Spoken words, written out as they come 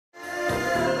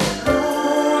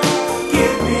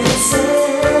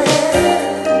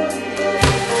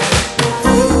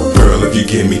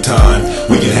give me time,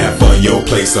 we can have fun, your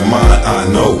place or mine. I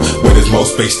know where there's more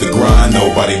space to grind,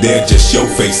 nobody there, just your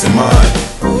face and mine.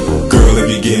 Girl,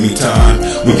 if you give me time,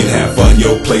 we can have fun,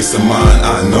 your place or mine.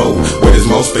 I know where there's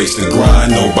more space to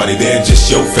grind, nobody there,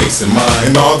 just your face and mine.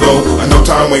 And although I know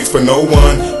time waits for no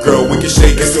one, girl, we can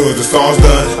shake as soon as the song's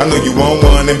done. I know you want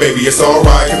one, and baby, it's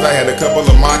alright, cause I had a couple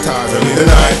of my times early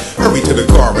tonight. Hurry to the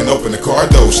car and open the car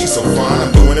door. She's so fine,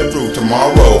 I'm doing it through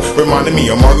tomorrow. Reminding me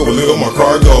of Margo with a little more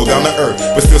cargo. Down to earth,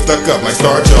 but still stuck up like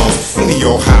Star Jones. Into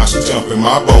your house, she jumping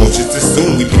my bones. Just as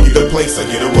soon we pick the place, I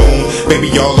get a room. Baby,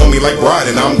 y'all on me like bride,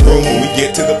 and I'm groom. When we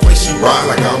get to the place, she ride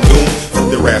like I'm doomed. Flip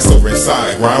the ass over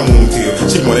inside, grind wound till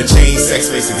she wanna change,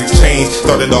 sex faces exchange.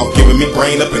 Started off giving me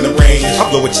brain up in the range. I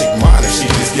blow a chick mine if she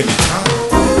just give me time.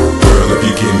 Girl, if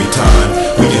you give me time,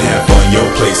 we can have fun, your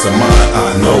place or mine. I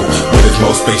know where there's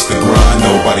more space to grind,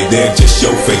 nobody there, just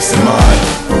your face and mine.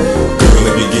 Girl,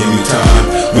 if you give me time,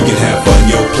 we can have fun,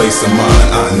 your place or mine.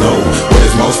 I know where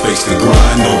there's more space to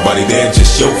grind, nobody there,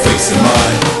 just your face and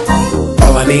mine.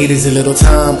 All I need is a little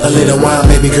time, a little while,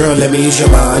 baby girl, let me ease your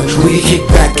mind. We can kick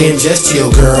back and just chill,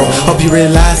 girl. Hope you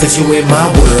realize that you in my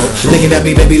world. Looking at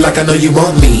me, baby, like I know you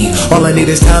want me. All I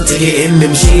need is time to get in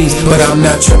them sheets. But I'm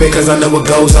not tripping, cause I know what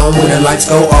goes on when the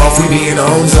lights go off. We be in our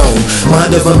own zone.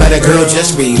 Mind over matter, girl,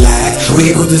 just relax.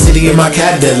 We can go to the city in my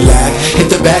Cadillac.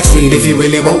 Hit the backstreet if you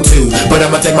really want to. But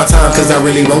I'ma take my time, cause I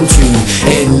really want you.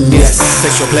 And yes,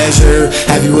 sexual pleasure.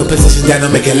 Have you in position that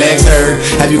don't make your legs hurt?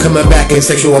 Have you coming back in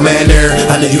sexual manner?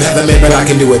 I know you haven't been, but I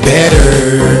can do it better.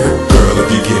 Girl,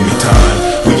 if you give me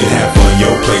time, we can have fun,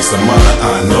 your place or mine.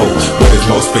 I know where there's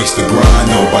more space to grind,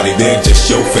 nobody there, just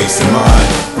your face and mine.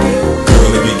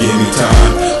 Girl, if you give me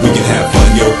time, we can have fun,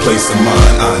 your place or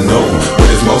mine. I know where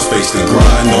there's more space to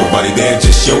grind, nobody there,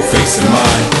 just your face and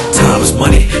mine. Time is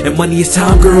money, and money is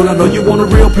time, girl. I know you want a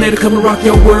real player to come and rock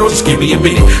your world. Just give me a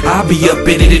minute, I'll be up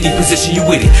in it, any position you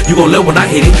with it. You gon' love when I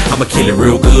hit it. I'ma kill it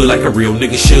real good, like a real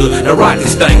nigga should. Now ride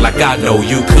this thing like I know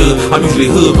you could. I'm usually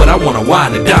hood, but I wanna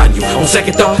wine and dine you. On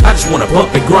second thought, I just wanna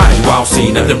bump and grind you. I don't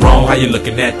see nothing wrong, how you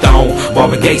looking at thong?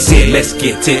 Marvin Gaye said, let's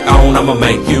get it on. I'ma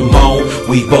make you moan,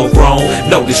 we both wrong.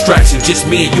 No distractions, just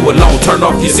me and you alone. Turn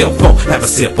off your cell phone, have a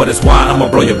sip of this wine. I'ma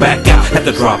blow your back out at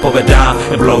the drop of a dime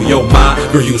and blow your mind.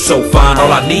 Girl, you so fine,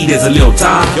 all I need is a little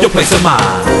time, your place or mine.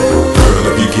 Girl,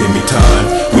 if you give me time,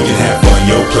 we can have fun,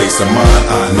 your place or mine.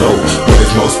 I know where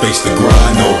there's more space to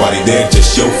grind, nobody there,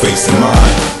 just your face and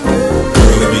mine.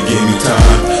 Girl, if you give me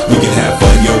time, we can have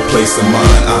fun, your place or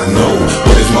mine. I know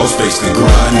where there's more space to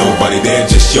grind, nobody there,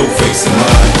 just your face and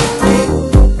mine.